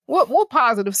What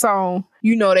positive song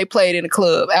they played in the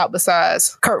club out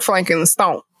besides Kurt Franklin and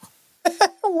Stomp?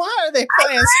 Why are they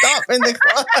playing Stomp in the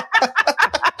club?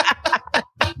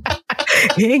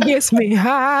 It gets me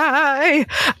high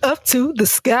up to the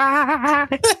sky.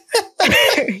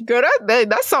 Girl,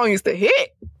 that song used to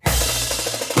hit.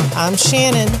 I'm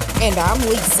Shannon. And I'm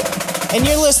Lisa. And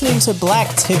you're listening to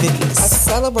Blacktivities, a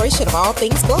celebration of all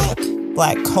things Black.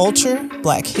 Black culture,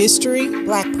 Black history,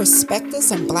 Black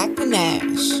perspectives, and Black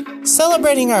panache.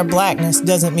 Celebrating our Blackness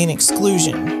doesn't mean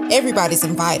exclusion. Everybody's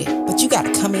invited, but you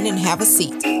gotta come in and have a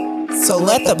seat. So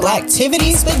let the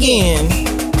Blacktivities begin.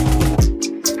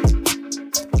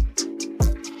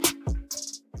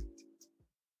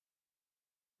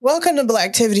 Welcome to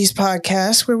Blacktivities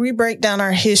Podcast, where we break down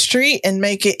our history and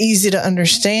make it easy to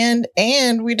understand,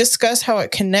 and we discuss how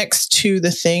it connects to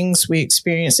the things we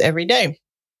experience every day.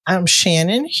 I'm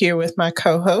Shannon, here with my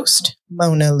co-host,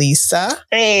 Mona Lisa.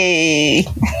 Hey!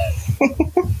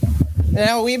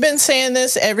 Now, we've been saying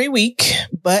this every week,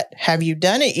 but have you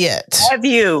done it yet? Have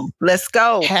you? Let's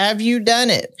go. Have you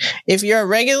done it? If you're a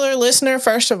regular listener,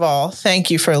 first of all, thank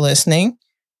you for listening.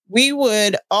 We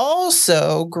would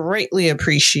also greatly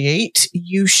appreciate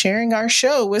you sharing our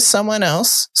show with someone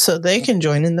else so they can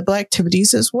join in the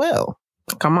Blacktivities as well.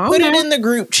 Come on. Put it in the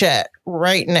group chat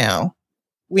right now.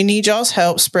 We need y'all's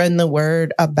help spreading the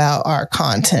word about our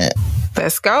content.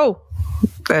 Let's go.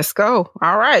 Let's go.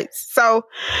 All right. So,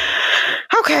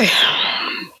 okay.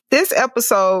 This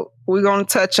episode, we're going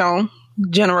to touch on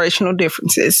generational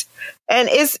differences. And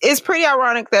it's pretty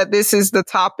ironic that this is the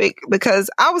topic because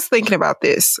I was thinking about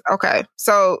this. Okay.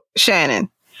 So, Shannon,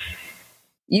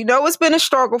 it's been a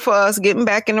struggle for us getting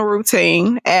back in the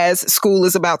routine as school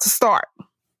is about to start.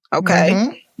 Okay.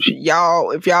 Mm-hmm.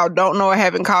 If y'all don't know or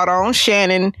haven't caught on,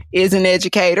 Shannon is an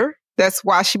educator. That's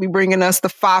why she be bringing us the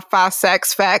 5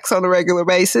 Sacks facts on a regular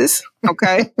basis.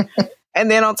 Okay. And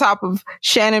then on top of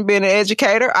Shannon being an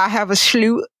educator, I have a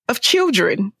slew of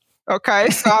children.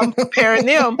 Okay. So I'm preparing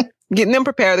them, getting them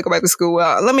prepared to go back to school.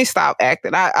 Let me stop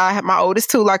acting. I have my oldest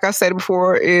two, like I said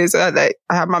before, is I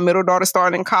have my middle daughter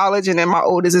starting in college, and then my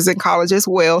oldest is in college as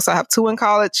well. So I have two in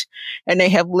college, and they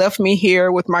have left me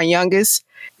here with my youngest.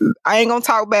 I ain't gonna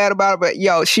talk bad about it,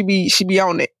 but she be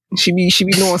on it. She be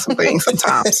doing some things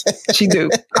sometimes. She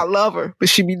do. I love her, but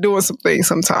she be doing some things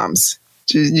sometimes.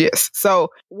 Yes.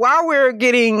 So while we're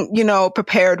getting,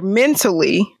 prepared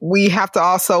mentally, we have to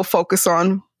also focus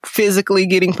on physically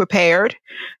getting prepared,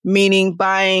 meaning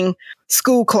buying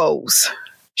school clothes,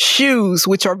 shoes,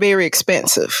 which are very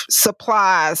expensive,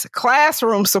 supplies,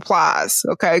 classroom supplies.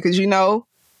 Okay. Because,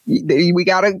 we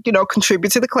got to,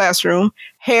 contribute to the classroom,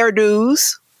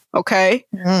 hairdos. Okay.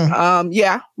 We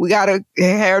got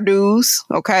hairdos.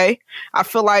 Okay. I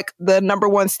feel like the number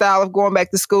one style of going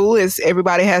back to school is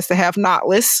everybody has to have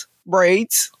knotless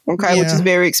braids. Okay. Yeah. Which is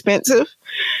very expensive.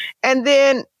 And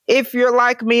then if you're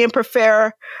like me and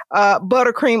prefer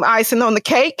buttercream icing on the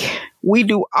cake, we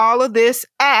do all of this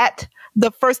at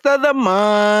the first of the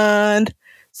month.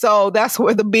 So that's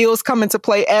where the bills come into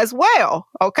play as well.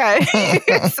 Okay.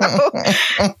 So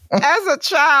as a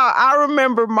child, I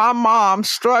remember my mom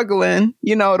struggling,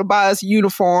 to buy us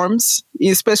uniforms,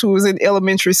 especially when we was in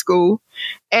elementary school.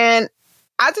 And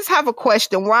I just have a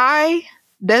question. Why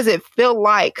does it feel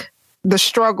like the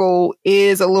struggle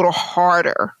is a little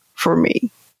harder for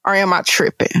me? Or am I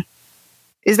tripping?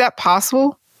 Is that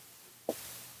possible?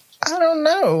 I don't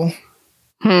know.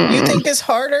 You think it's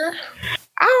harder?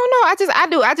 I don't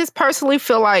know. I just personally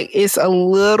feel like it's a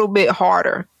little bit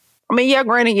harder. I mean,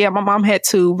 granted, my mom had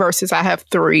 2 versus I have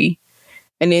 3.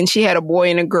 And then she had a boy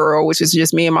and a girl, which is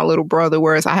just me and my little brother,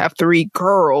 whereas I have 3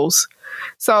 girls.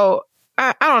 So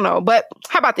I don't know. But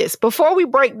how about this? Before we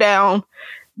break down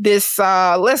this,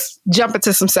 let's jump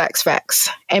into some Sacks facts.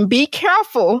 And be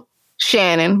careful,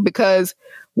 Shannon, because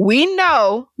we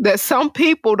know that some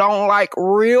people don't like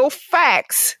real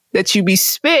facts that you be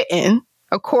spitting,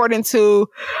 according to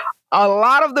a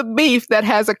lot of the beef that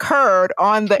has occurred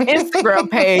on the Instagram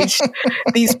page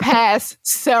these past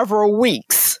several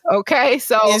weeks. Okay.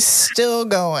 So it's still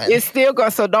going.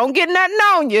 So don't get nothing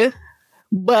on you,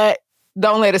 but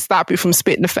don't let it stop you from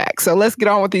spitting the facts. So let's get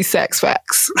on with these Sacks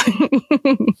facts.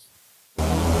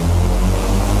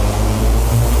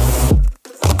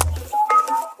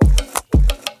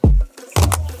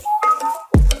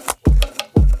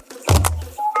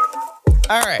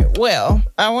 All right. Well,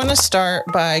 I want to start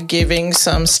by giving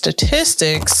some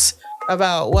statistics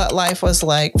about what life was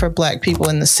like for Black people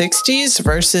in the 60s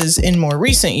versus in more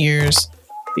recent years,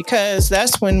 because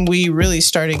that's when we really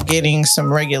started getting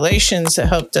some regulations that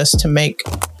helped us to make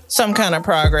some kind of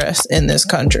progress in this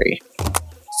country.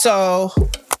 So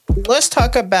let's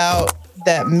talk about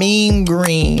that mean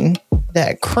green,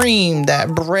 that cream,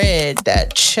 that bread,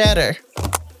 that cheddar.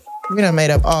 We done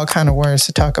made up all kind of words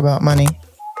to talk about money.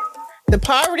 The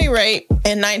poverty rate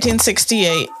in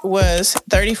 1968 was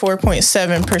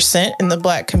 34.7% in the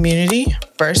Black community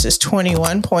versus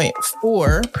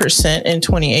 21.4% in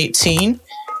 2018.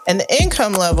 And the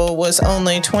income level was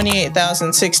only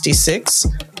 $28,066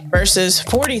 versus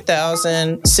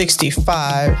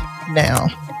 $40,065 now.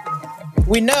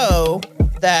 We know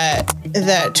that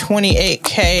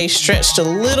 28K stretched a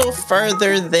little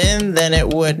further then than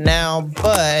it would now,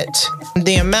 but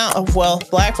the amount of wealth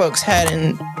Black folks had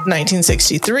in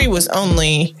 1963 was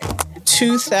only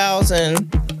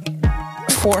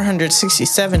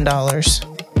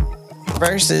 $2,467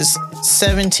 versus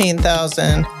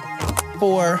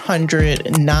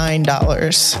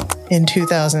 $17,409 in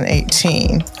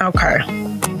 2018. Okay.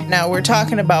 Now we're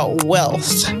talking about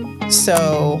wealth.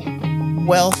 So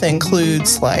wealth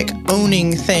includes like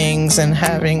owning things and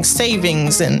having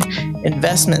savings and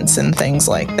investments and things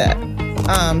like that.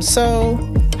 So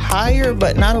higher,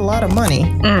 but not a lot of money.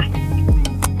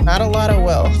 Not a lot of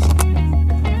wealth.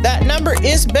 That number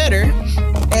is better,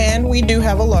 and we do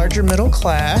have a larger middle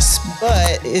class,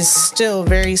 but is still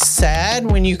very sad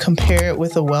when you compare it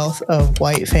with the wealth of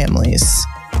white families.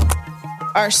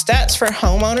 Our stats for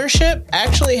home ownership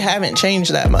actually haven't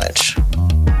changed that much.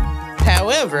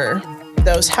 However,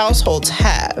 those households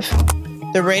have.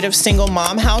 The rate of single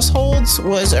mom households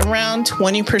was around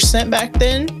 20% back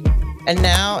then, and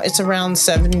now it's around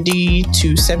 70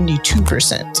 to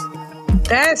 72%.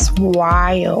 That's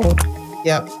wild.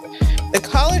 Yep. The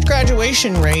college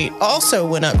graduation rate also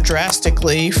went up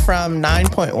drastically from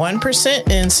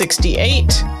 9.1% in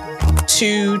 68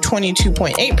 to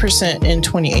 22.8% in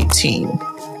 2018.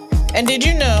 And did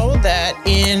you know that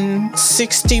in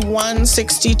 61,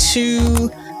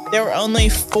 62, there were only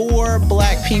 4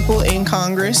 Black people in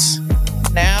Congress?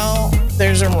 Now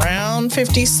there's around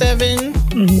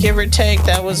 57, give or take.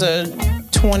 That was a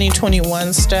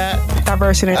 2021 stat.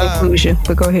 Diversity and inclusion,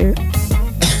 but go ahead.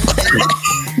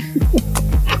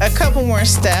 A couple more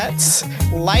stats.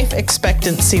 Life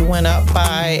expectancy went up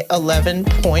by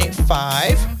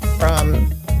 11.5 from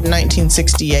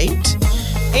 1968.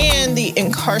 And the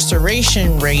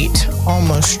incarceration rate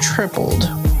almost tripled.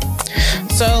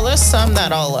 So let's sum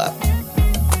that all up.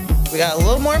 We got a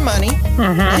little more money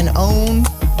and own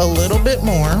a little bit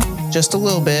more, just a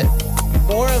little bit.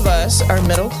 More of us are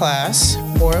middle class.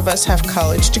 More of us have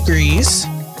college degrees.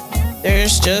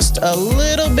 There's just a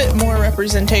little bit more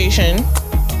representation.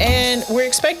 And we're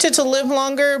expected to live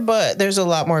longer, but there's a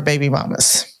lot more baby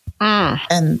mamas.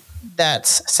 And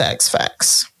that's sex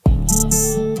facts.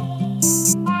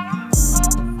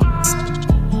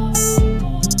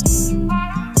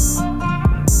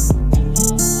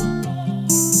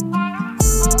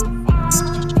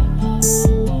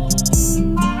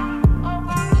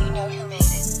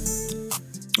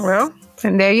 Well,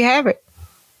 and there you have it.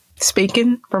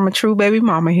 Speaking from a true baby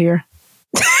mama here.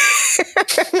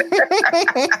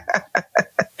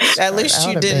 At least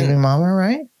you didn't, baby mama,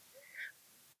 right?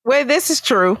 Well, this is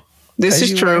true. This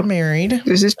is true. Married.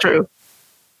 This is true.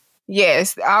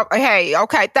 Yes. Hey,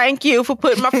 okay. Thank you for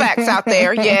putting my facts out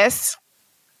there. Yes.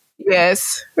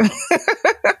 Yes.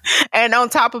 And on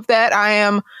top of that, I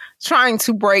am trying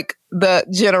to break the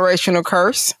generational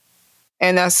curse.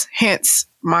 And that's hence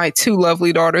my 2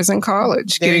 lovely daughters in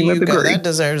college getting a degree. That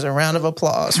deserves a round of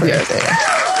applause right there.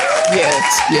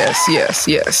 Yes.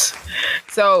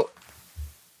 So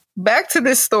back to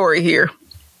this story here.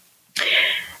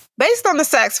 Based on the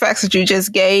sex facts that you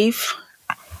just gave,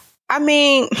 I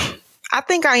mean, I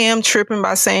think I am tripping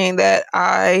by saying that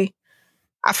I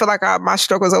feel like my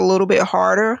struggle is a little bit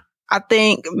harder. I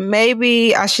think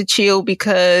maybe I should chill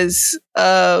because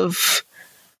of,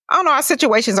 I don't know, our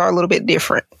situations are a little bit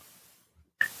different.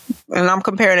 And I'm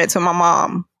comparing it to my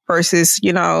mom versus,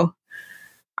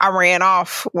 I ran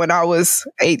off when I was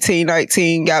 18,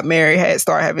 19, got married,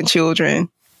 started having children.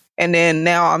 And then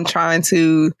now I'm trying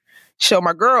to show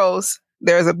my girls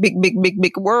there's a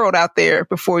big world out there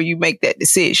before you make that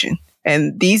decision.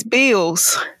 And these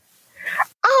bills, I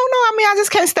don't know. I mean, I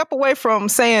just can't step away from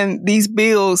saying these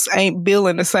bills ain't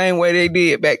billing the same way they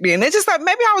did back then. It's just like,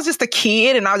 maybe I was just a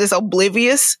kid and I was just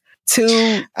oblivious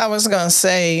to. I was going to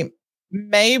say,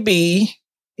 maybe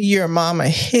your mama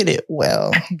hit it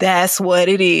well. That's what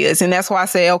it is. And that's why I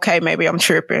say, okay, maybe I'm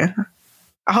tripping.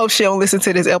 I hope she don't listen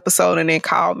to this episode and then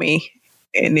call me.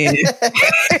 And then,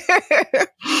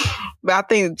 but I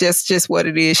think just what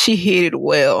it is. She hit it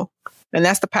well. And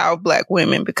that's the power of Black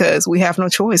women, because we have no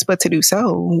choice but to do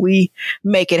so. We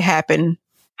make it happen.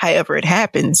 However it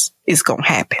happens, it's going to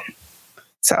happen.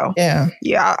 So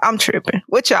Yeah. I'm tripping.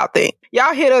 What y'all think?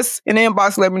 Y'all hit us in the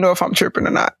inbox. Let me know if I'm tripping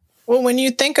or not. Well, when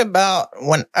you think about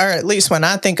or at least when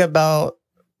I think about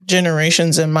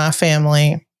generations in my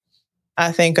family,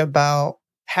 I think about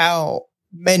how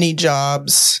many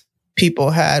jobs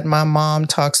people had. My mom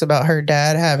talks about her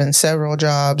dad having several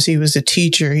jobs. He was a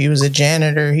teacher. He was a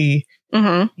janitor. He,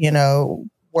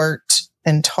 worked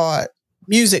and taught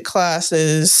music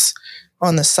classes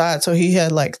on the side. So he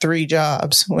had like 3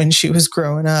 jobs when she was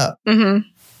growing up. Mm-hmm.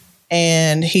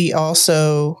 And he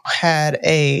also had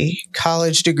a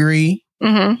college degree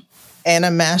and a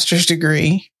master's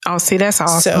degree. Oh, see, that's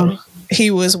awesome. So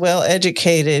he was well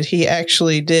educated. He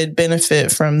actually did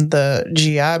benefit from the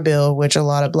GI Bill, which a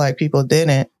lot of Black people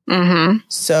didn't. Mm-hmm.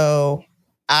 So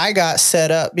I got set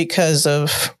up because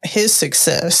of his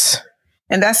success.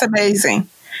 And that's amazing.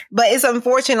 But it's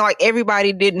unfortunate, like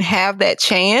everybody didn't have that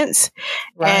chance.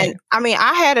 Right. And I mean,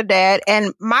 I had a dad,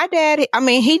 and my dad, I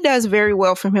mean, he does very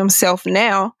well for himself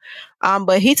now.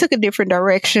 But he took a different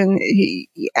direction.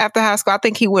 After high school, I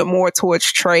think he went more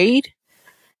towards trade.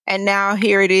 And now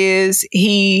here it is.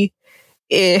 It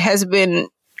has been,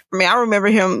 I mean, I remember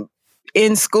him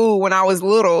in school when I was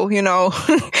little,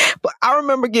 but I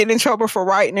remember getting in trouble for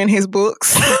writing in his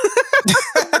books.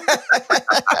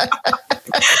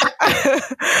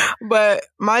 But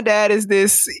my dad is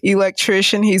this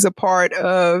electrician. He's a part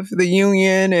of the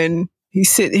union, and he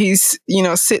sits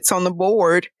on the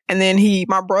board. And then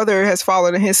my brother has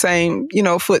followed in his same,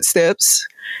 footsteps.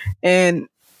 And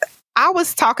I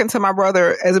was talking to my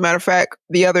brother, as a matter of fact,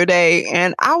 the other day,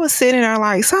 and I was sitting there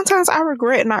like, sometimes I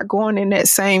regret not going in that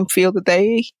same field that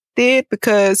they did,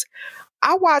 because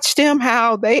I watched them,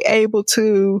 how they able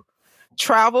to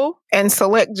travel and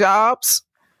select jobs.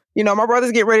 My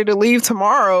brother's getting ready to leave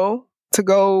tomorrow to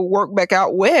go work back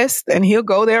out west, and he'll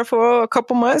go there for a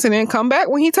couple months and then come back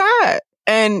when he's tired.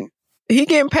 And he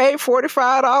getting paid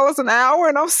 $45 an hour,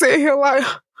 and I'm sitting here like,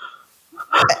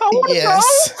 I want to go.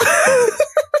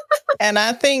 And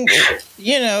I think,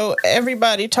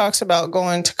 everybody talks about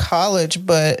going to college,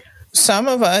 but some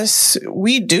of us,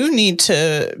 we do need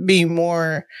to be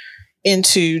more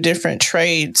into different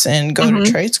trades and go to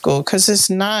trade school, because it's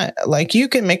not like you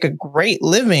can make a great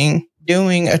living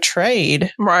doing a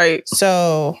trade. Right.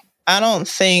 So I don't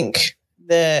think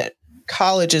that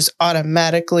college is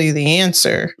automatically the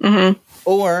answer. Mm-hmm.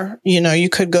 Or, you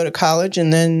could go to college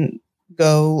and then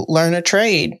go learn a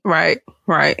trade. Right.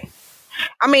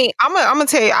 I mean, I'm gonna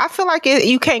tell you, I feel like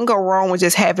you can't go wrong with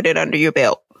just having it under your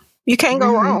belt. You can't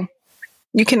go wrong.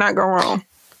 You cannot go wrong.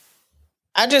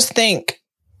 I just think,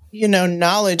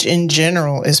 knowledge in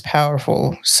general is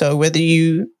powerful. So whether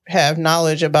you have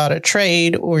knowledge about a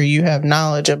trade or you have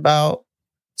knowledge about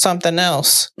something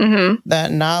else,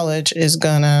 that knowledge is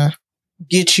gonna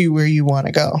get you where you want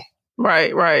to go.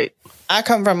 Right. I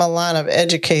come from a line of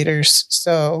educators.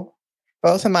 So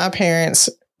both of my parents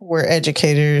were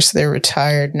educators. They're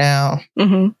retired now.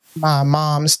 My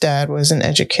mom's dad was an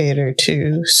educator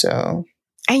too. So,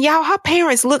 and y'all, her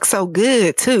parents look so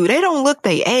good too. They don't look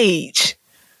their age.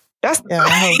 That's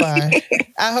I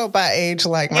hope I age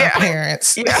like my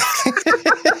parents. Yeah.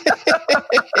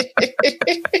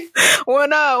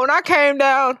 When I came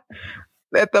down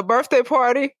at the birthday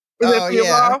party with your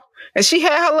mom, and she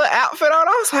had her little outfit on,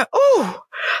 I was like, oh,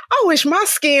 I wish my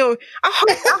skin, I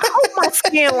hope my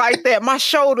skin like that. My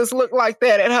shoulders look like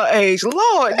that at her age.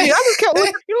 Lord, I just kept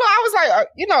looking, I was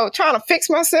like, trying to fix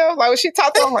myself. Like when she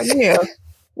talked to me, I'm like, yeah,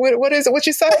 what is it? What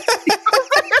you say?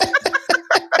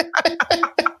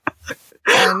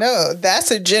 I know. That's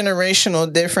a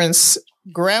generational difference.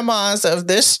 Grandmas of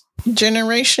this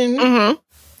generation,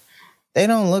 they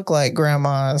don't look like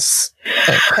grandmas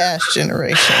of past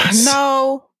generations.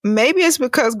 No. Maybe it's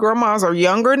because grandmas are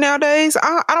younger nowadays.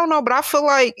 I don't know, but I feel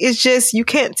like it's just, you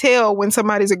can't tell when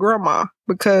somebody's a grandma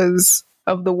because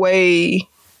of the way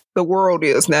the world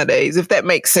is nowadays, if that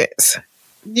makes sense.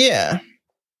 Yeah.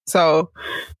 So,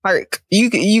 like,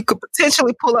 you could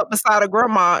potentially pull up beside a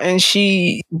grandma and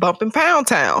she bumping Pound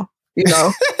Town,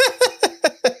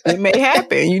 It may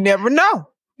happen. You never know,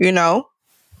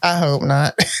 I hope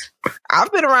not.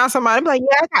 I've been around somebody, like,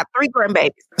 yeah, I got 3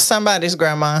 grandbabies. Somebody's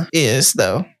grandma is,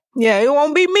 though. Yeah, it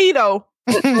won't be me, though.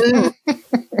 But,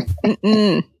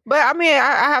 I mean,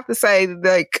 I have to say,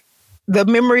 like, the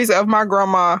memories of my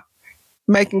grandma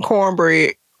making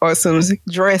cornbread or some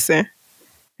dressing,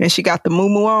 and she got the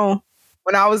muumuu on.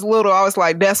 When I was little, I was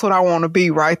like, that's what I want to be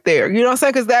right there. You know what I'm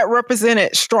saying? Because that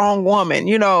represented strong woman,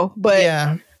 But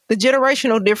yeah. The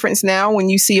generational difference now, when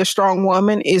you see a strong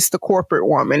woman, is the corporate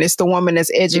woman. It's the woman that's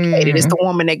educated. It's the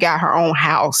woman that got her own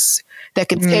house, that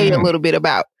can tell you a little bit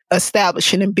about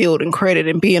establishing and building credit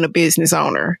and being a business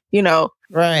owner, you know?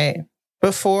 Right.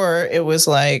 Before it was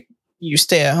like you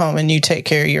stay at home and you take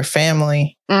care of your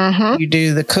family. Mm-hmm. You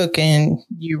do the cooking,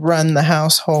 you run the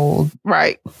household.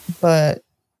 Right. But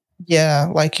yeah,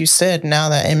 like you said, now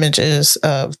that image is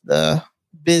of the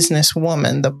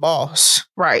businesswoman, the boss.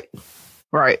 Right.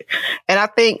 Right. And I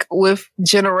think with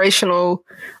generational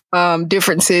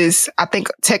differences, I think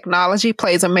technology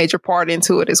plays a major part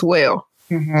into it as well.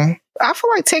 Mm-hmm. I feel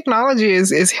like technology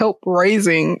is help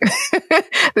raising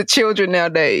the children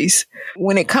nowadays.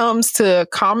 When it comes to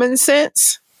common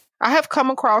sense, I have come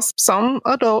across some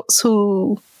adults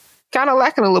who kind of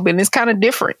lack it a little bit, and it's kind of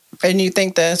different. And you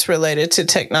think that's related to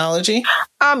technology?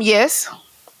 Yes.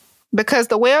 Because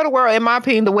the way of the world, in my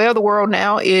opinion, the way of the world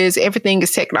now is everything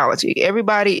is technology.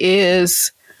 Everybody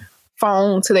is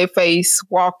phone to their face,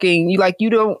 walking.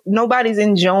 Nobody's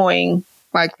enjoying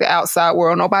like the outside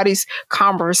world. Nobody's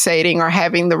conversating or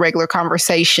having the regular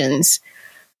conversations.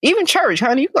 Even church,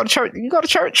 honey, you go to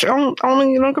church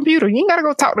on your computer. You ain't got to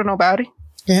go talk to nobody.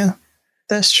 Yeah,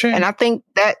 that's true. And I think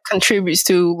that contributes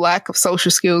to lack of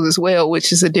social skills as well,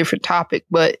 which is a different topic.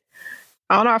 But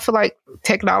I don't know. I feel like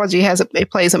technology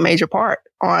plays a major part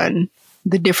on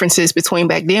the differences between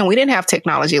back then. We didn't have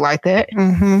technology like that.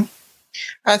 Mm-hmm.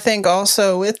 I think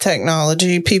also with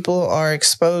technology, people are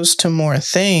exposed to more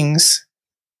things.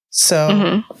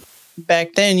 So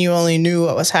back then you only knew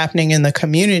what was happening in the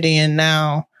community. And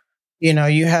now,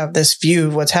 you have this view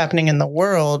of what's happening in the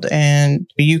world, and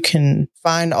you can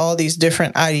find all these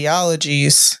different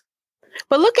ideologies.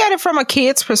 But look at it from a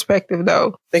kid's perspective,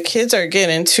 though. The kids are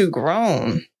getting too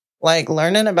grown. Like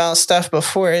learning about stuff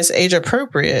before it's age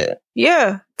appropriate.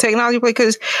 Yeah, technology,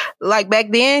 because like back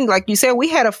then, like you said, we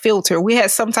had a filter. We had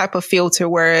some type of filter,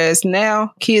 whereas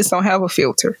now kids don't have a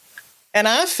filter. And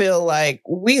I feel like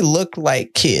we look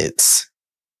like kids.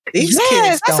 These Yes,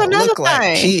 kids that's don't another look like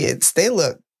thing. kids. They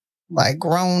look like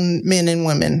grown men and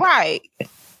women. Right. I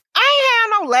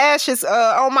ain't had no lashes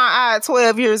on my eye at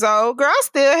 12 years old. Girl, I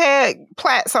still had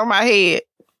plaits on my head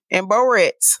and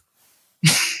barrettes.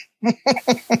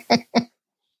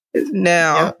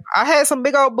 Now, Yep. I had some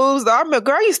big old boobs though. I remember,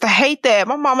 girl, I used to hate that.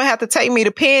 My mama had to take me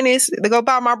to Penny's to go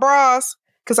buy my bras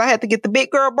because I had to get the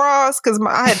big girl bras because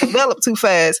I had developed too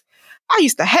fast. I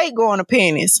used to hate going to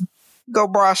Penny's, go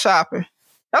bra shopping.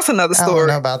 That's another I don't story.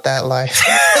 know about that life.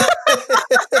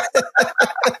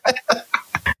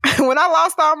 When I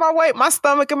lost all my weight, my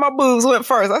stomach and my boobs went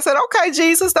first. I said, okay,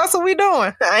 Jesus, that's what we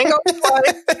doing. I ain't gonna play.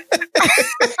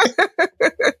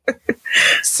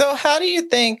 So how do you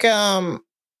think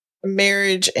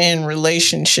marriage and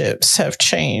relationships have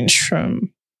changed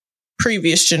from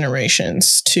previous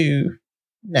generations to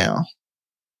now?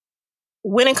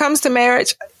 When it comes to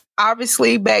marriage,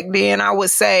 obviously back then, I would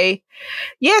say,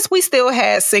 yes, we still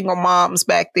had single moms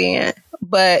back then,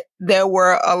 but there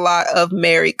were a lot of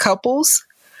married couples.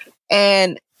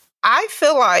 And I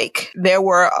feel like there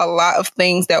were a lot of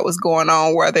things that was going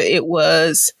on, whether it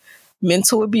was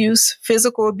mental abuse,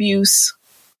 physical abuse,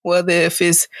 whether if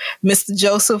it's Mr.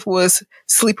 Joseph was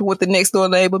sleeping with the next door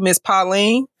neighbor, Miss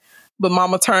Pauline, but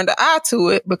mama turned the eye to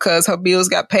it because her bills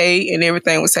got paid and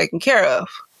everything was taken care of.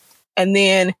 And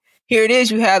then here it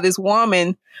is, you have this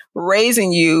woman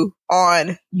raising you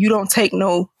on, you don't take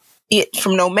no it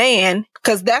from no man,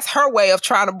 because that's her way of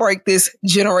trying to break this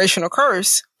generational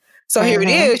curse. So here it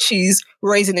is, she's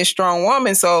raising this strong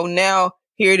woman. So now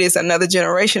here it is, another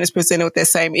generation is presented with that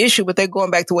same issue, but they're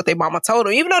going back to what their mama told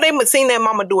them. Even though they've seen their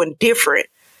mama doing different,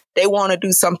 they want to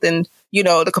do something,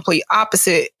 the complete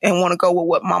opposite and want to go with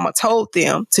what mama told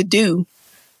them to do.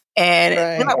 And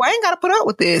they're like, well, I ain't got to put up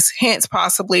with this. Hence,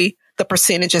 possibly the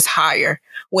percentage is higher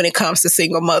when it comes to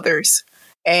single mothers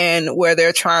and where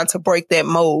they're trying to break that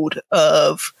mold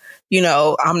of,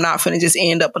 I'm not going to just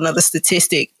end up another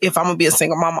statistic. If I'm going to be a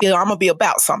single mama, I'm going to be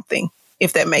about something,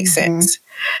 if that makes sense.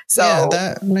 So yeah,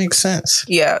 that makes sense.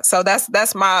 Yeah. So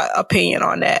that's my opinion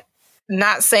on that.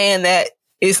 Not saying that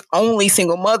it's only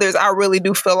single mothers. I really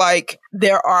do feel like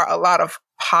there are a lot of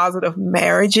positive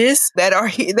marriages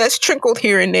that's trickled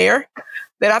here and there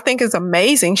that I think is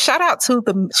amazing. Shout out to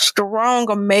the strong,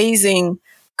 amazing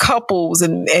couples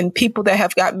and people that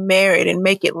have got married and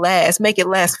make it last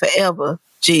forever.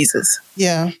 Jesus.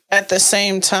 Yeah. At the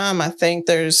same time, I think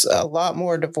there's a lot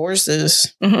more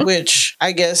divorces, which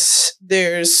I guess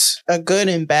there's a good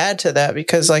and bad to that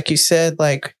because like you said,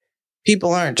 like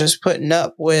people aren't just putting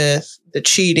up with the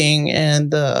cheating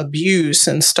and the abuse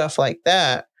and stuff like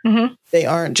that. They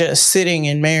aren't just sitting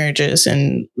in marriages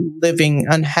and living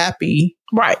unhappy.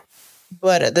 Right.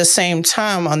 But at the same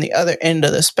time, on the other end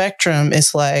of the spectrum,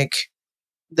 it's like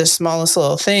the smallest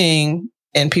little thing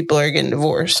and people are getting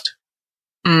divorced.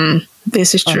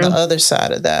 This is On true. the other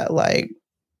side of that, like,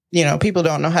 people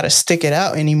don't know how to stick it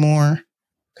out anymore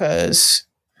because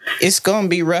it's going to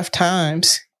be rough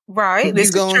times. Right.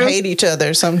 You're going to hate each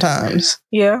other sometimes.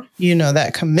 Yeah.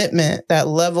 That commitment, that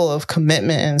level of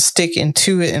commitment and sticking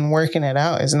to it and working it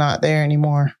out is not there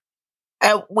anymore.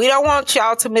 And we don't want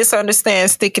y'all to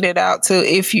misunderstand sticking it out to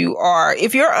if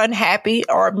you're unhappy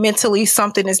or mentally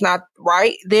something is not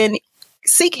right, then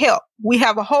seek help. We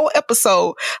have a whole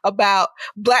episode about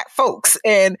Black folks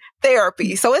and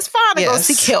therapy. So it's fine to go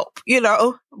seek help,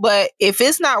 but if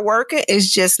it's not working,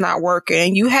 it's just not working.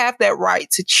 And you have that right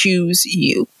to choose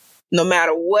you. No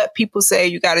matter what people say,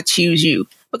 you got to choose you.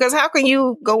 Because how can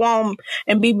you go on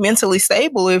and be mentally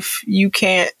stable if you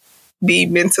can't be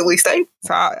mentally stable?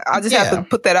 So I just have to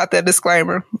put that out there,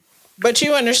 disclaimer. But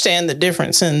you understand the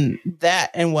difference in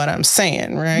that and what I'm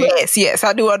saying, right? Yes,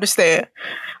 I do understand.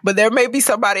 But there may be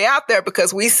somebody out there,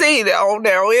 because we see that on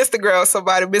Instagram,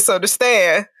 somebody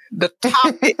misunderstand the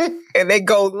topic and they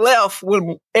go left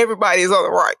when everybody is on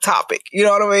the right topic. You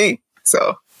know what I mean?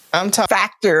 So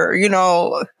factor,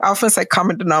 I often say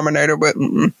common denominator, but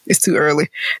it's too early.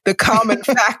 The common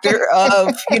factor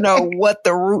of, what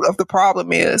the root of the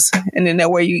problem is. And then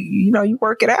that way you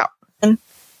work it out. And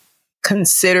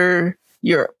consider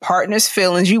your partner's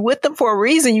feelings. You with them for a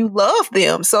reason. You love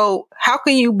them. So how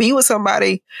can you be with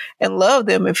somebody and love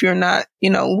them if you're not,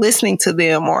 listening to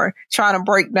them or trying to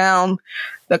break down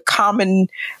the common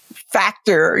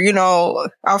factor? I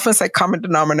often say common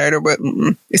denominator, but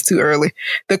it's too early.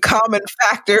 The common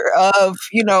factor of,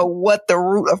 what the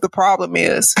root of the problem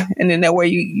is. And then that way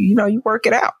you work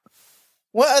it out.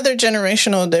 What other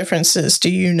generational differences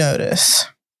do you notice?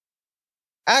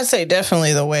 I'd say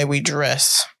definitely the way we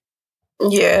dress.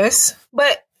 Yes.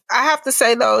 But I have to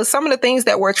say, though, some of the things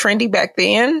that were trendy back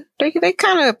then, they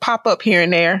kind of pop up here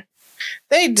and there.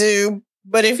 They do.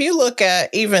 But if you look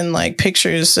at even like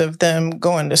pictures of them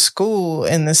going to school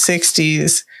in the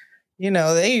 60s,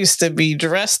 they used to be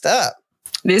dressed up.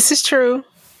 This is true.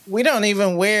 We don't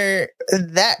even wear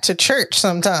that to church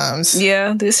sometimes.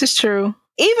 Yeah, this is true.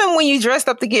 Even when you dressed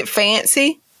up to get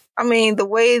fancy, I mean, the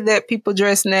way that people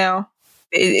dress now,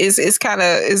 it's kind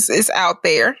of out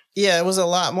there. Yeah, it was a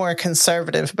lot more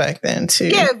conservative back then too.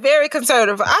 Yeah, very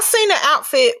conservative. I seen an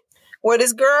outfit where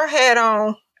this girl had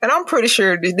on, and I'm pretty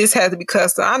sure this had to be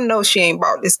custom. I know she ain't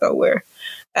bought this nowhere,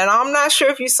 and I'm not sure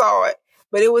if you saw it,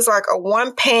 but it was like a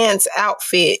one pants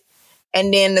outfit,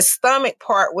 and then the stomach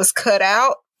part was cut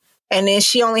out, and then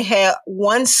she only had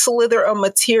one slither of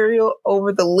material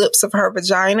over the lips of her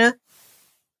vagina,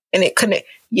 and it couldn't.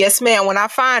 Yes, ma'am. When I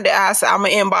find it, I'm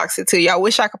going to inbox it to you. I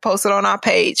wish I could post it on our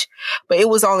page. But it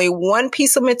was only one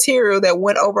piece of material that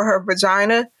went over her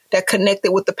vagina that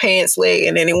connected with the pants leg,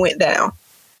 and then it went down.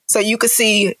 So you could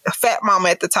see a fat mama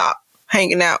at the top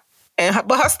hanging out.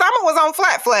 But her stomach was on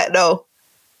flat, though.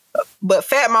 But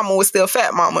fat mama was still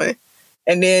fat mama.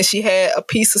 And then she had a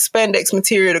piece of spandex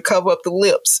material to cover up the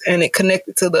lips, and it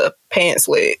connected to the pants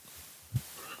leg.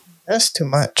 That's too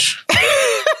much.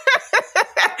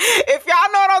 If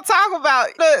y'all know what I'm talking about,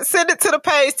 send it to the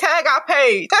page, tag our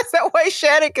page. That's that way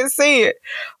Shannon can see it.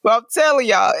 But I'm telling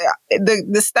y'all,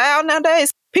 the style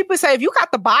nowadays, people say, if you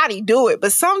got the body, do it.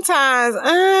 But sometimes,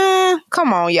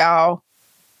 come on, y'all.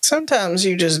 Sometimes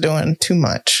you're just doing too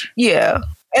much. Yeah.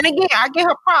 And again, I give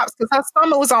her props because her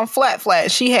stomach was on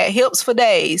flat. She had hips for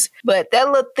days. But that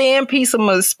little thin piece of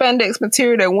spandex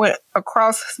material that went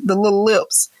across the little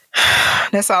lips,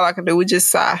 that's all I can do. We just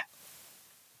sigh.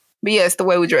 But yeah, it's the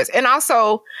way we dress. And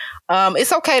also,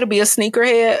 it's okay to be a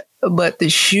sneakerhead, but the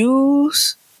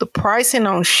shoes, the pricing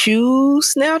on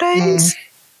shoes nowadays.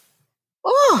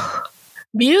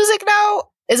 Music, though,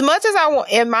 as much as I want,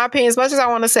 in my opinion, as much as I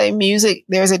want to say music,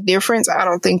 there's a difference. I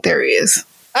don't think there is.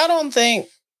 I don't think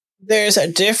there's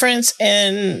a difference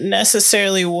in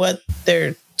necessarily what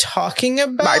they're talking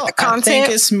about. Like the content? I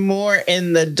think it's more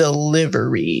in the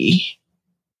delivery.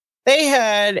 They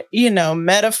had,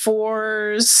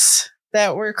 metaphors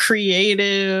that were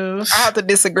creative. I have to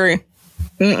disagree.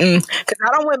 Because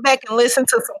I don't went back and listened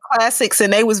to some classics,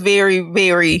 and they was very,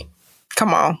 very,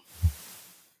 come on.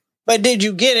 But did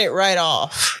you get it right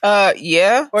off?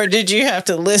 Yeah. Or did you have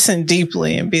to listen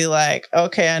deeply and be like,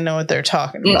 okay, I know what they're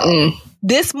talking about?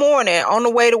 This morning, on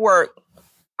the way to work,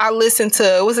 I listened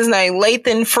to, what's his name?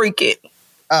 Lathan Freakit.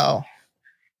 Oh.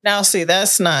 Now, see,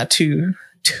 that's not too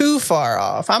far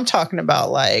off. I'm talking about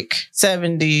like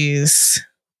 70s,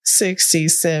 60s,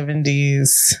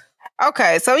 70s.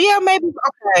 Okay, so yeah, maybe.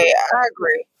 Okay, I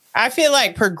agree. I feel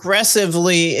like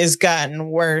progressively it's gotten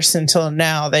worse until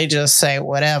now they just say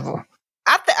whatever.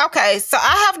 I Okay, so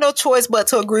I have no choice but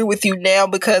to agree with you now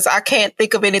because I can't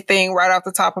think of anything right off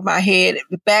the top of my head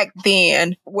back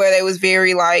then where they was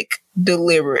very like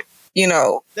deliberate. You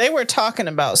know, they were talking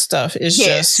about stuff. It's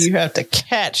Yes. just you have to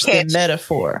catch the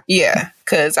metaphor. yeah,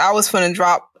 because I was finna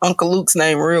drop Uncle Luke's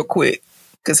name real quick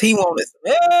because he wanted some.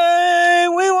 Hey,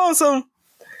 we want some.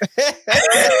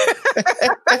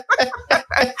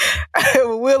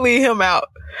 We'll leave him out.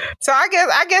 So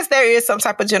I guess there is some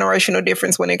type of generational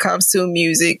difference when it comes to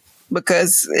music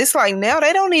because it's like now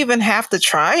they don't even have to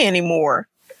try anymore.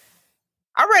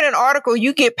 I read an article,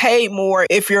 you get paid more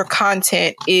if your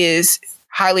content is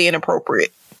highly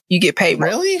inappropriate. You get paid more.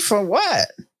 Really? For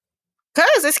what?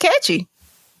 Because it's catchy.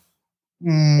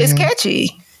 It's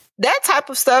catchy. That type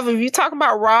of stuff, if you're talking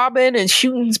about robbing and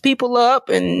shooting people up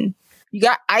and you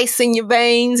got ice in your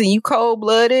veins and you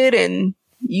cold-blooded and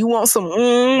you want some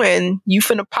and you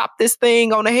finna pop this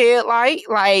thing on the headlight,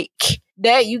 like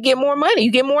that, you get more money.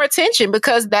 You get more attention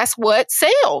because that's what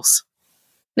sells.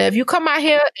 Now, if you come out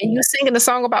here and you're singing a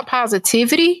song about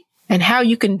positivity and how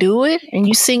you can do it, and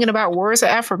you singing about words of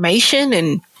affirmation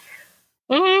and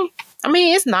I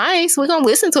mean, it's nice. We're gonna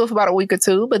listen to it for about a week or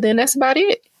two, but then that's about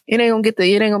it. It ain't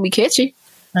gonna be catchy.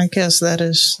 I guess that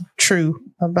is true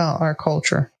about our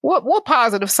culture. What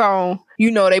positive song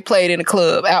they played in the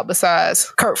club out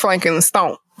besides Kurt Franklin and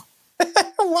Stomp?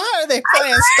 Why are they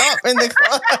playing Stomp in the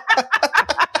club?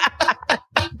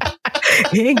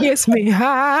 It gets me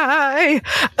high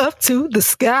up to the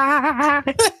sky.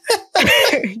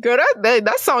 Girl,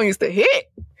 that song used to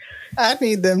hit. I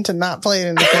need them to not play it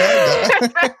in the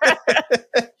club,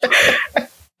 though.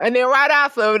 And then right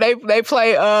after they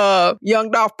play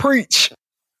Young Dolph Preach.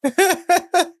 No.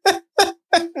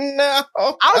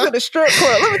 I was in the strip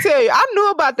club. Let me tell you, I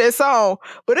knew about that song,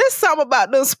 but there's something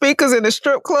about those speakers in the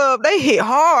strip club. They hit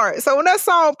hard. So when that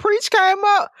song Preach came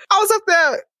up, I was up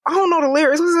there. I don't know the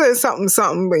lyrics. Was it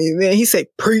something? But then he said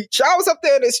preach. I was up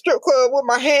there in the strip club with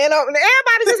my hand up, and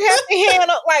everybody just had their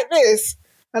hand up like this.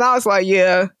 And I was like,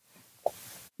 yeah,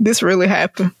 this really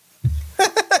happened.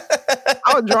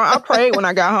 I was drunk. I prayed when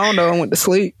I got home though and went to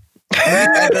sleep. You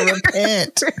had to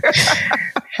repent.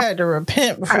 Had to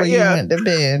repent before you went to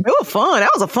bed. It was fun.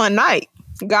 That was a fun night.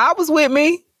 God was with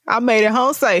me. I made it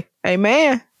home safe.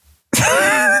 Amen.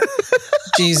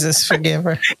 Jesus, forgive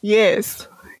her. Yes.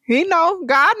 God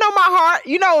know my heart.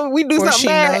 We do For something she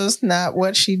bad. knows not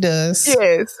what she does.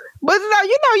 Yes. But no,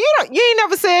 you ain't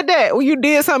never said that. When you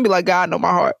did something, be like, God know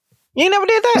my heart. You ain't never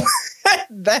did that?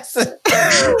 That's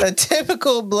a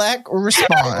typical Black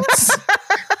response.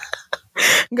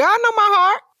 God know my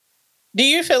heart. Do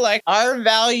you feel like our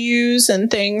values and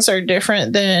things are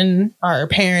different than our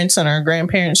parents and our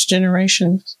grandparents'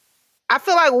 generations? I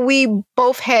feel like we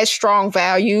both had strong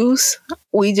values.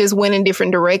 We just went in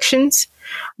different directions.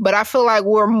 But I feel like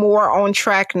we're more on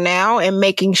track now and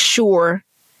making sure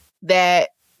that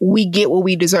we get what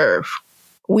we deserve.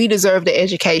 We deserve the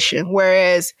education.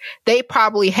 Whereas they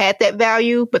probably had that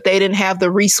value, but they didn't have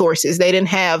the resources. They didn't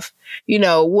have,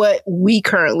 what we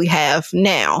currently have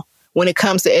now. When it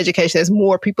comes to education, there's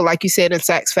more people, like you said, in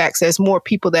Saks Facts, there's more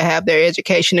people that have their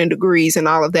education and degrees and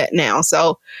all of that now.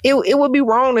 So it would be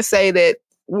wrong to say that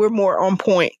we're more on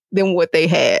point than what they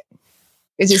had.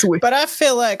 It's just weird. But I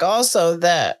feel like also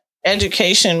that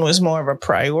education was more of a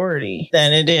priority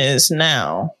than it is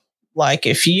now. Like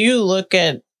if you look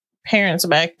at parents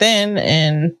back then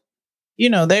and,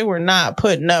 they were not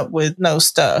putting up with no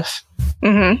stuff.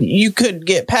 Mm-hmm. You could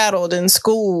get paddled in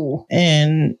school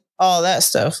and all that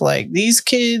stuff. Like these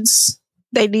kids,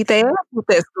 they need their help with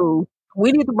that school.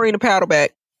 We need to bring the paddle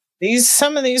back.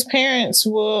 Some of these parents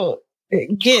will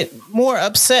get more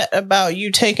upset about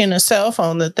you taking a cell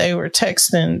phone that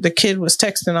the kid was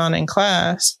texting on in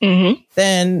class,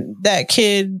 than that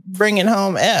kid bringing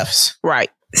home Fs. Right.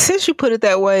 Since you put it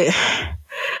that way,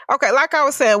 okay, like I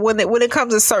was saying, when it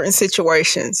comes to certain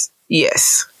situations,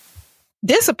 yes.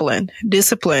 Discipline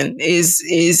is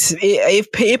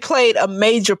it played a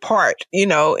major part,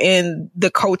 in the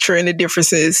culture and the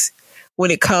differences when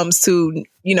it comes to,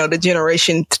 the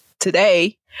generation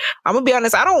today. I'm gonna be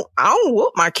honest. I don't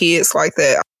whoop my kids like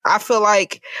that. I feel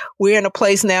like we're in a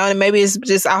place now, and maybe it's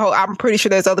just, I'm pretty sure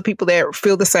there's other people that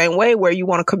feel the same way, where you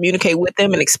want to communicate with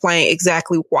them and explain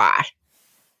exactly why.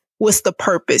 What's the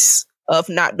purpose of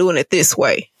not doing it this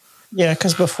way? Yeah,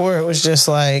 because before it was just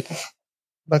like,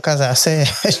 because I said.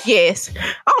 Yes.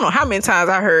 I don't know how many times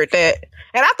I heard that.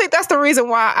 And I think that's the reason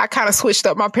why I kind of switched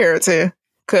up my parenting,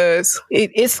 because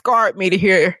it scarred me to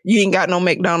hear you ain't got no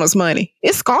McDonald's money.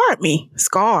 It scarred me.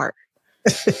 Scarred.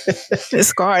 It's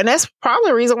scarred. And that's probably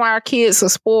the reason why our kids are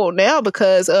spoiled now,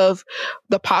 because of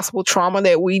the possible trauma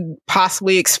that we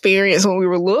possibly experienced when we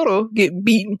were little, get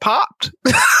beaten, popped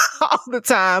all the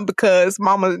time because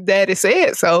mama and daddy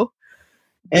said so.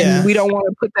 And we don't want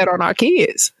to put that on our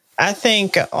kids. I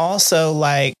think also,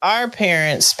 like, our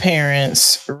parents'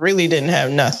 parents really didn't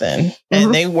have nothing,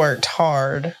 and they worked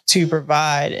hard to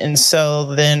provide. And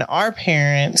so then our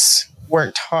parents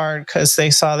worked hard because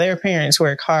they saw their parents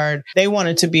work hard. They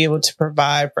wanted to be able to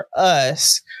provide for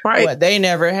us what they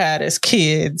never had as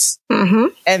kids.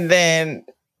 And then,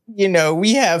 you know,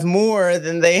 we have more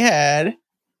than they had.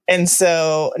 And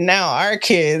so now our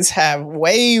kids have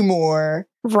way more.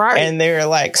 And they're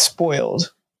like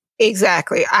spoiled.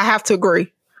 Exactly. I have to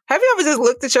agree. Have you ever just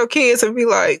looked at your kids and be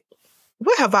like,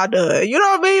 what have I done? You know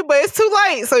what I mean? But it's too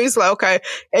late. So it's like, okay.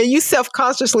 And you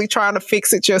self-consciously trying to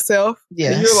fix it yourself.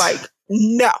 Yes. And you're like,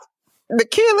 no. The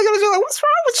kid looking at you like, what's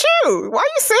wrong with you? Why are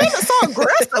you saying it so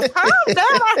aggressive? Calm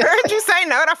down. I heard you say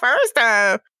no the first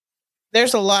time.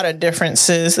 There's a lot of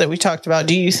differences that we talked about.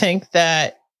 Do you think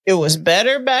that it was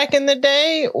better back in the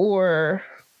day, or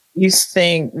you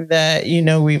think that, you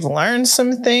know, we've learned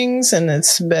some things and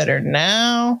it's better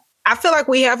now? I feel like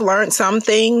we have learned some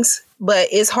things, but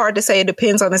it's hard to say. It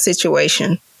depends on the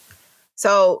situation.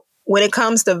 So when it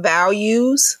comes to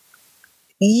values,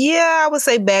 yeah, I would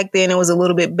say back then it was a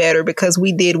little bit better because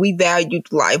we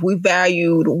valued life. We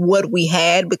valued what we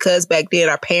had because back then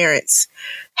our parents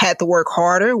had to work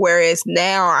harder. Whereas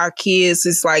now our kids,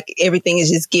 it's like everything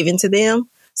is just given to them.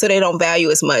 So they don't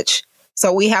value as much.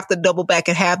 So we have to double back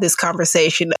and have this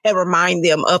conversation and remind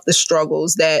them of the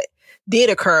struggles that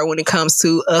did occur when it comes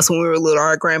to us when we were little,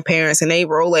 our grandparents, and they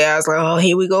roll their eyes like, oh,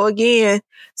 here we go again.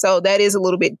 So that is a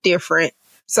little bit different.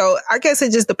 So I guess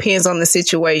it just depends on the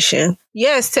situation.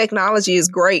 Yes, technology is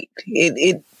great.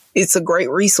 It's a great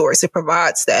resource. It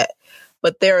provides that.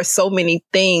 But there are so many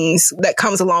things that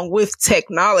comes along with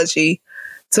technology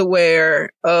to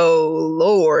where, oh,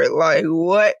 Lord, like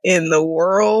what in the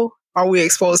world are we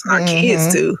exposing our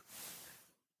kids to?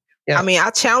 Yeah. I mean,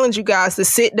 I challenge you guys to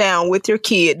sit down with your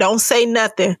kid. Don't say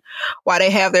nothing while they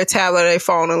have their tablet or their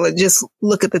phone, and just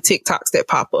look at the TikToks that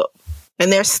pop up. And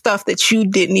there's stuff that you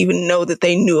didn't even know that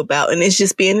they knew about. And it's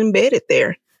just being embedded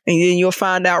there. And then you'll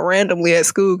find out randomly at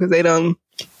school because they done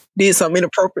did something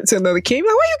inappropriate to another kid.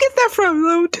 Like, where you get that from?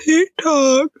 Oh,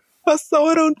 TikTok. I saw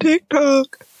it on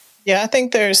TikTok. Yeah, I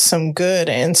think there's some good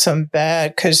and some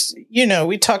bad because, you know,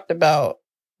 we talked about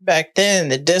back then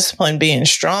the discipline being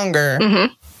stronger.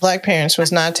 Black parents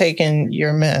was not taking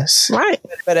your mess. Right.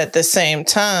 But at the same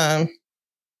time,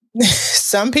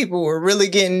 some people were really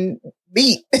getting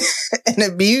beat and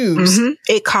abused.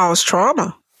 It caused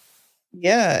trauma.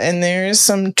 Yeah. And there is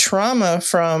some trauma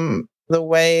from the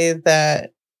way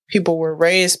that people were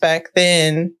raised back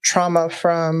then, trauma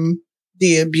from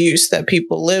the abuse that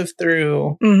people lived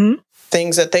through,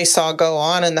 things that they saw go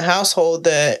on in the household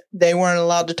that they weren't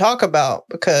allowed to talk about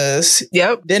because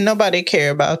didn't nobody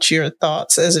care about your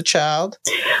thoughts as a child.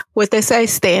 What they say,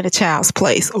 stay in a child's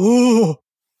place. Ooh.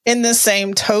 In the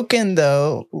same token,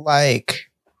 though, like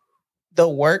the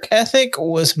work ethic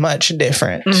was much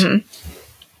different.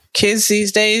 Kids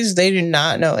these days, they do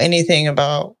not know anything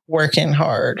about working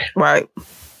hard. Right.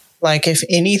 Like if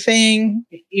anything,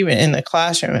 even in the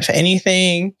classroom, if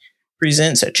anything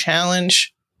presents a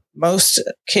challenge, most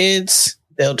kids,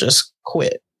 they'll just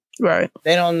quit. Right.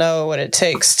 They don't know what it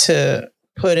takes to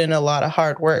put in a lot of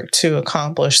hard work to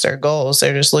accomplish their goals.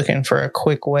 They're just looking for a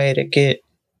quick way to get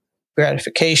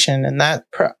gratification. And that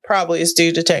probably is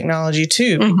due to technology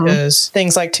too, because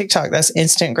things like TikTok, that's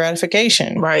instant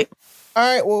gratification. Right.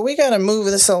 All right. Well, we got to move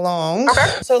this along.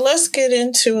 Okay. So let's get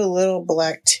into a little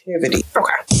Blacktivity.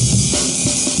 Okay.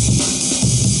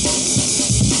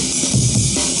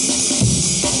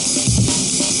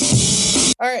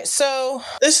 All right, so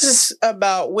this is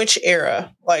about which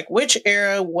era. Like, which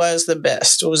era was the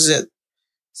best? Was it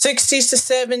 60s to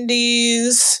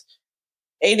 70s,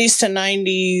 80s to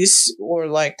 90s, or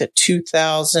like the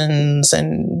 2000s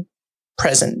and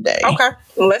present day? Okay,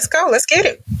 let's go. Let's get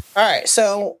it. All right,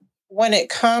 so when it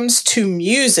comes to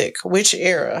music, which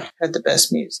era had the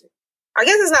best music? I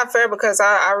guess it's not fair because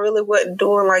I really wasn't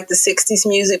doing like the 60s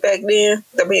music back then.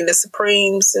 I mean, the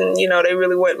Supremes and, you know, they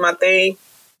really wasn't my thing.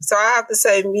 So I have to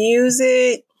say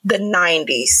music, the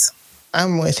 90s.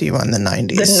 I'm with you on the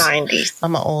 90s. The 90s.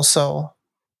 I'm an old soul.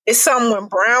 It's something with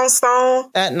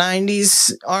Brownstone. That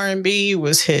 90s R&B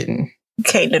was hitting. You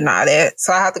can't deny that.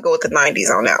 So I have to go with the 90s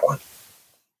on that one.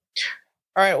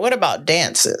 All right, what about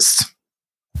dances?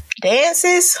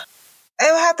 Dances?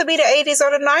 It would have to be the 80s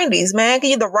or the 90s, man. Can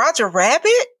you the Roger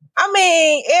Rabbit? I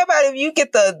mean, everybody, if you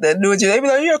get the new, they be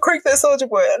like, "You're a creep, that Soulja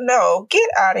Boy." No, get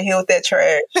out of here with that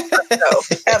trash. No,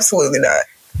 absolutely not.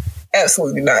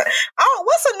 Absolutely not. Oh,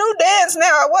 what's a new dance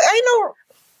now? What I know.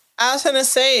 I was gonna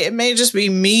say it may just be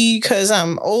me because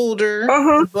I'm older,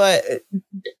 but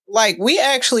like we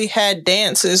actually had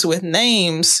dances with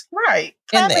names, right,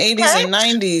 in the 80s and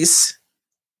 90s.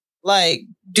 Like,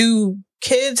 do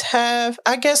kids have?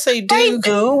 I guess they do. They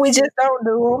do. We just don't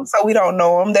do them, so we don't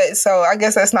know them. So I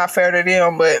guess that's not fair to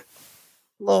them. But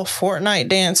little Fortnite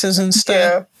dances and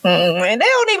stuff. Yeah, and they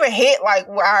don't even hit like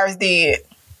what ours did.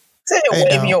 Sit there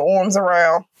waving your arms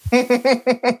around.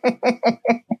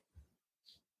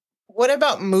 What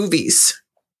about movies?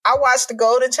 I watched The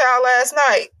Golden Child last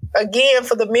night again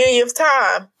for the millionth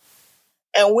time.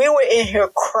 And we were in here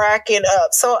cracking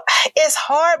up. So it's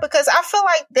hard because I feel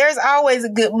like there's always a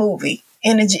good movie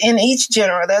in each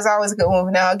genre. There's always a good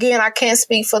movie. Now, again, I can't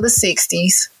speak for the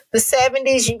 60s. The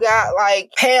 70s, you got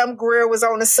like Pam Grier was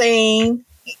on the scene,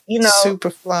 you know.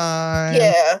 Superfly.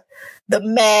 Yeah. The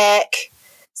Mac.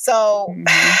 So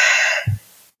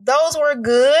those were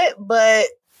good, but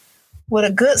with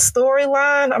a good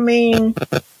storyline, I mean,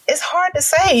 it's hard to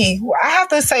say. I have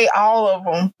to say all of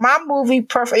them. My movie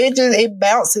it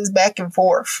bounces back and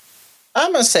forth.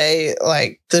 I'm gonna say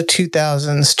like the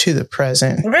 2000s to the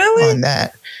present. Really? On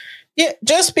that. Yeah,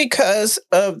 just because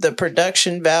of the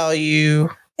production value.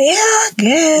 Yeah, I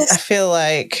guess. I feel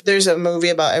like there's a movie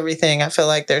about everything. I feel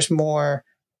like there's more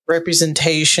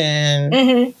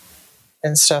representation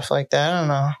and stuff like that.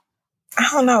 I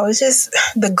don't know. It's just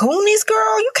The Goonies,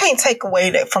 girl. You can't take away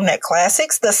that from that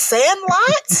classics. The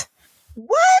Sandlot.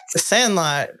 What? The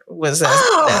Sandlot was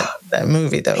that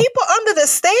movie though. People Under the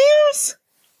Stairs.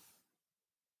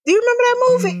 Do you remember that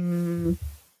movie?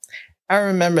 I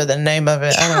remember the name of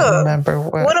it. Yeah. I don't remember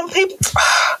what them people.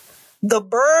 The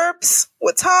Burbs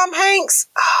with Tom Hanks.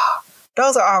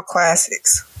 Those are all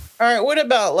classics. All right. What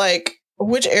about like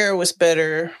which era was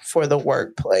better for the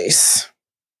workplace?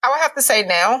 I would have to say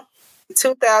now.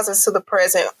 2000s to the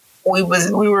present, we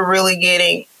were really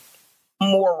getting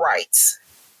more rights.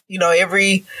 You know,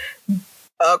 every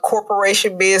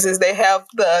corporation business, they have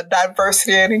the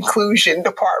diversity and inclusion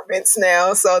departments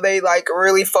now. So they like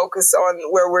really focus on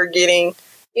where we're getting,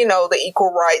 you know, the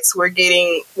equal rights. We're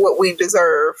getting what we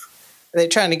deserve. They're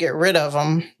trying to get rid of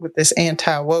them with this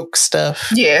anti-woke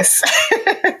stuff. Yes.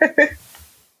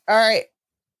 All right.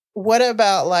 What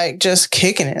about like just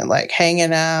kicking it, like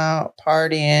hanging out,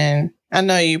 partying? I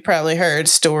know you probably heard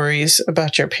stories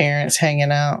about your parents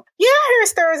hanging out. Yeah, I heard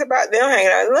stories about them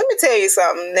hanging out. Let me tell you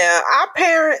something. Now, our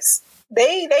parents,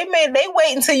 they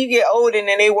wait until you get older and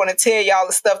then they want to tell y'all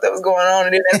the stuff that was going on,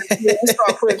 and then you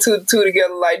start putting two and two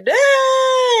together. Like,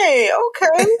 dang,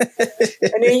 okay.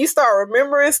 And then you start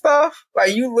remembering stuff.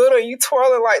 Like you little, you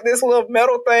twirling like this little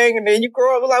metal thing, and then you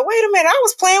grow up like, wait a minute, I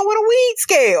was playing with a weed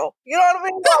scale. You know what I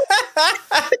mean?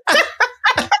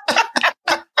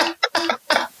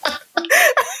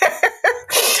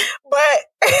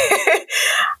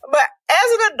 But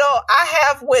as an adult, I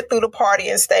have went through the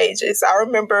partying stages. I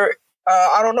remember,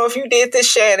 I don't know if you did this,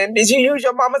 Shannon. Did you use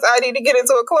your mama's ID to get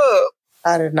into a club?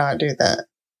 I did not do that.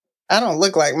 I don't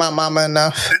look like my mama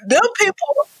enough. Them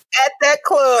people at that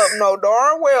club know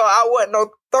darn well I wasn't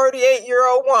no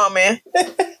 38-year-old woman.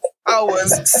 I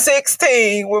was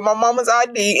 16 with my mama's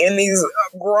ID in these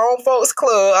grown folks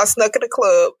club. I snuck in the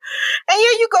club. And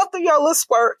yeah, you go through your little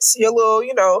spurts, your little,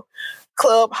 you know,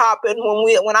 club hopping.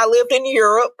 When I lived in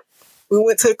Europe, we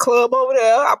went to the club over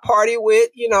there. I partied with,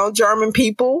 you know, German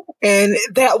people, and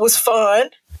that was fun.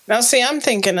 Now, see, I'm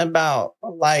thinking about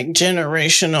like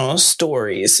generational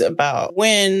stories about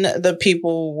when the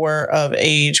people were of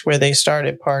age where they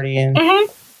started partying.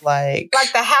 Like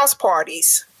the house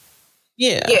parties.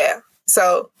 Yeah. Yeah.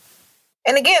 So,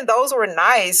 and again, those were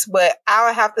nice, but I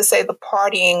would have to say the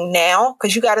partying now,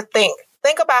 because you got to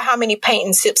think about how many paint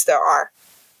and sips there are.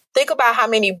 Think about how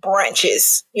many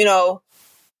brunches, you know,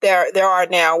 there are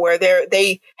now, where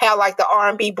they have like the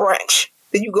R&B brunch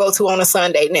that you go to on a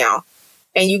Sunday now.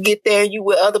 And you get there and you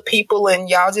with other people and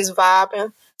y'all just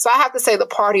vibing. So I have to say the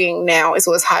partying now is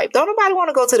what's hype. Don't nobody want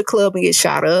to go to the club and get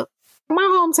shot up. My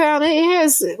hometown, it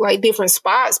has like different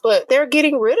spots, but they're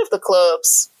getting rid of the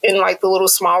clubs in like the little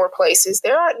smaller places.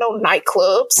 There aren't no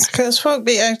nightclubs. Because folk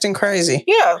be acting crazy.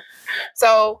 Yeah.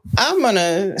 So I'm going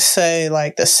to say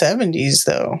like the 70s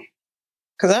though.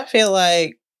 Because I feel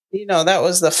like, you know, that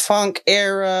was the funk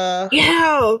era.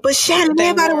 Yeah, but Shannon,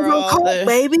 everybody was on coke,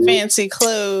 baby. Fancy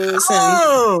clothes.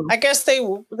 And I guess they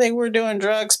were doing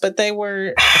drugs, but they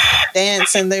were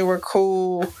dancing. They were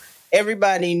cool.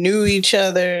 everybody knew each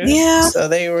other. Yeah. So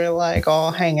they were like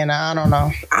all hanging out. I don't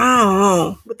know. I don't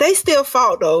know. But they still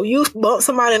fought though. You bump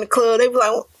somebody in the club, they be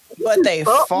like, but they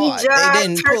bump me, fought. John, They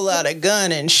didn't pull out a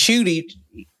gun and shoot each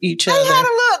They other. had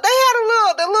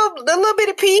the little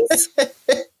bitty piece.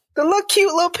 The little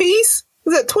cute little piece.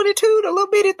 Was it 22? The little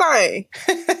bitty thing.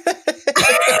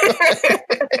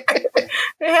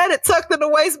 They had it tucked in the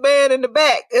waistband in the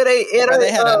back. Or they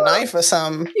had a knife or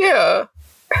something. Yeah.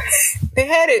 They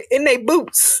had it in their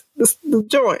boots, the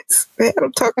joints. They had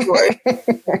them tucked away.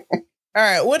 All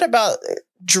right. What about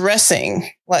dressing?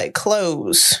 Like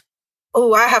clothes?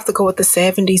 Oh, I have to go with the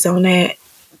 70s on that.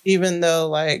 Even though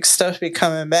like stuff be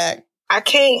coming back. I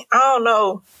don't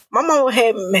know. My mama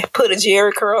had put a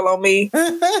Jerry curl on me.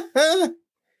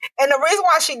 And the reason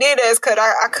why she did that is because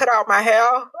I cut out my hair.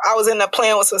 I was in there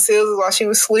playing with some scissors while she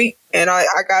was asleep. And I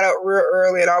got up real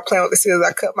early and I was playing with the scissors.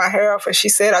 I cut my hair off and she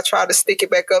said I tried to stick it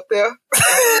back up there.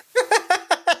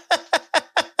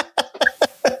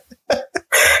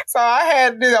 So I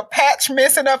had a patch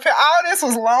missing up here. All this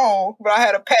was long, but I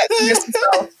had a patch missing.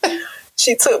 So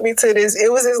she took me to this.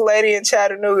 It was this lady in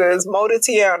Chattanooga. It was Moda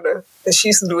Tianda. And she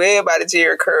used to do everybody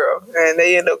Jerry curl. And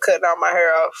they ended up cutting all my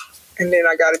hair off. And then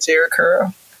I got a Jerry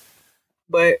curl.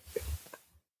 But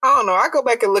I don't know. I go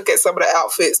back and look at some of the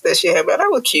outfits that she had, but that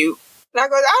was cute. And I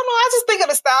don't know. I just think of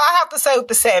the style. I have to say with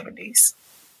the 70s.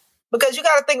 Because you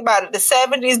got to think about it. The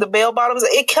 70s, the bell bottoms,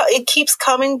 it keeps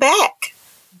coming back.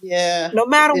 Yeah. No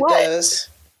matter what. It does.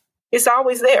 It's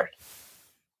always there.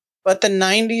 But the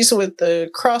 90s with the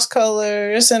cross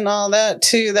colors and all that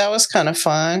too, that was kind of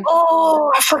fun.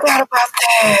 Oh, I forgot about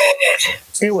that.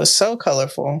 It was so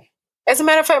colorful. As a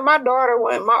matter of fact, my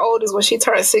oldest, when she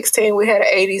turned 16, we had an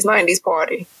 80s, 90s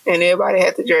party. And everybody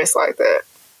had to dress like that.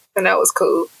 And that was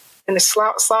cool. And the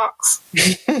slouch socks.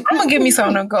 I'm going to give me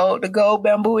some of the gold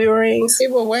bamboo earrings.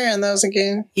 People wearing those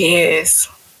again. Yes.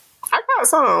 I got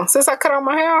some since I cut out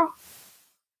my hair.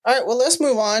 All right, well, let's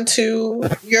move on to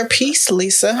your piece,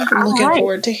 Lisa. I'm looking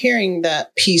forward to hearing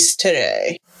that piece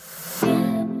today.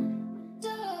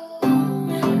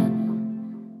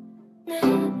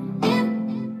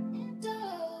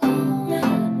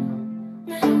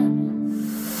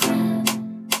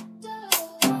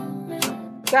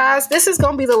 Guys, this is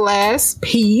going to be the last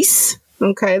piece,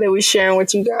 okay, that we're sharing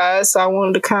with you guys. So I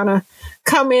wanted to kind of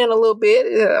come in a little bit,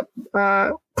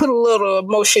 put a little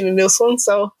emotion in this one.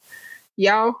 So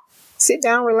y'all sit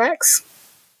down, relax,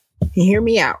 and hear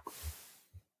me out.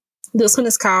 This one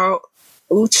is called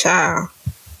Ooh Child.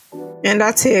 And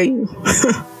I tell you,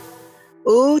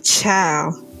 ooh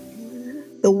child,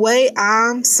 the way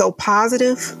I'm so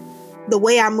positive, the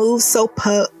way I move so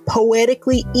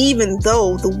poetically, even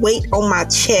though the weight on my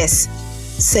chest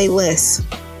say less.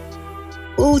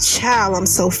 Ooh, child, I'm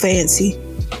so fancy.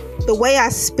 The way I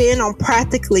spin on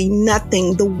practically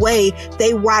nothing, the way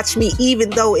they watch me, even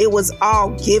though it was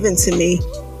all given to me.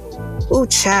 Ooh,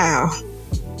 child.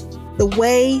 The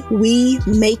way we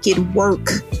make it work.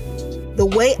 The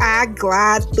way I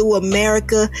glide through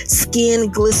America,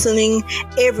 skin glistening,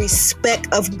 every speck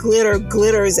of glitter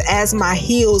glitters as my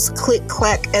heels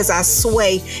click-clack as I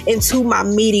sway into my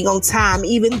meeting on time,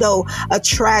 even though a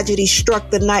tragedy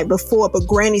struck the night before. But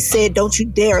Granny said, don't you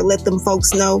dare let them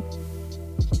folks know.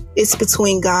 It's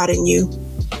between God and you.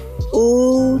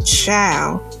 Ooh,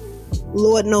 child.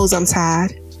 Lord knows I'm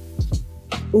tired.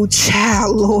 Ooh,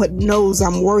 child, Lord knows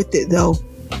I'm worth it, though.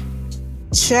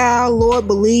 Child, Lord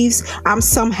believes I'm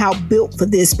somehow built for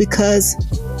this because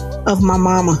of my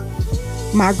mama,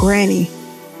 my granny,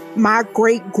 my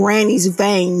great granny's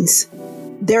veins,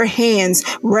 their hands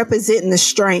representing the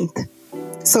strength.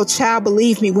 So, child,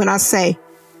 believe me when I say,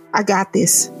 I got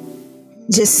this.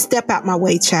 Just step out my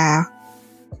way, child.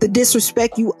 The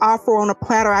disrespect you offer on a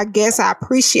platter, I guess I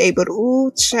appreciate, but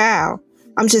ooh, child,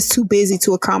 I'm just too busy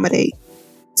to accommodate,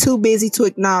 too busy to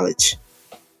acknowledge.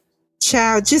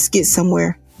 Child, just get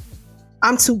somewhere.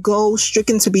 I'm too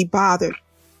goal-stricken to be bothered.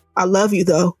 I love you,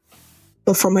 though,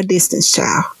 but from a distance,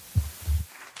 child.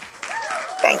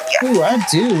 Thank you. Ooh, I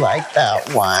do like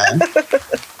that one.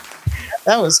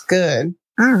 That was good.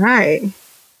 All right.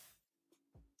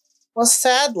 Well,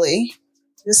 sadly,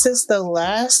 this is the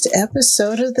last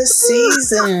episode of the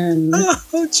season.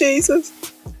 Oh, Jesus.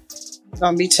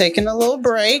 Gonna be taking a little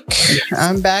break.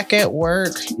 I'm back at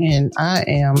work and I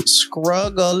am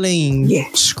struggling. Yeah.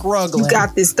 Struggling. You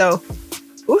got this, though.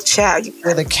 Ooh, child.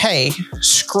 With a K.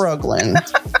 Struggling.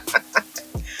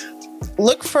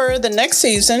 Look for the next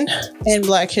season in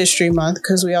Black History Month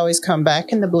because we always come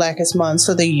back in the blackest months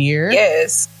of the year.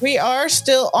 Yes. We are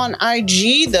still on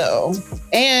IG though.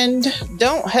 And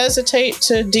don't hesitate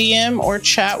to DM or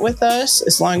chat with us.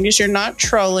 As long as you're not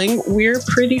trolling, we're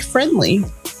pretty friendly.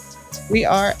 We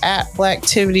are at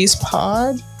Blacktivities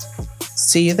Pod.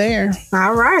 See you there.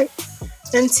 All right.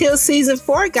 Until season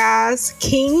 4, guys,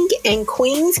 King and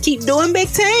Queens keep doing big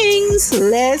things.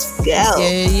 Let's go.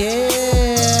 Yeah.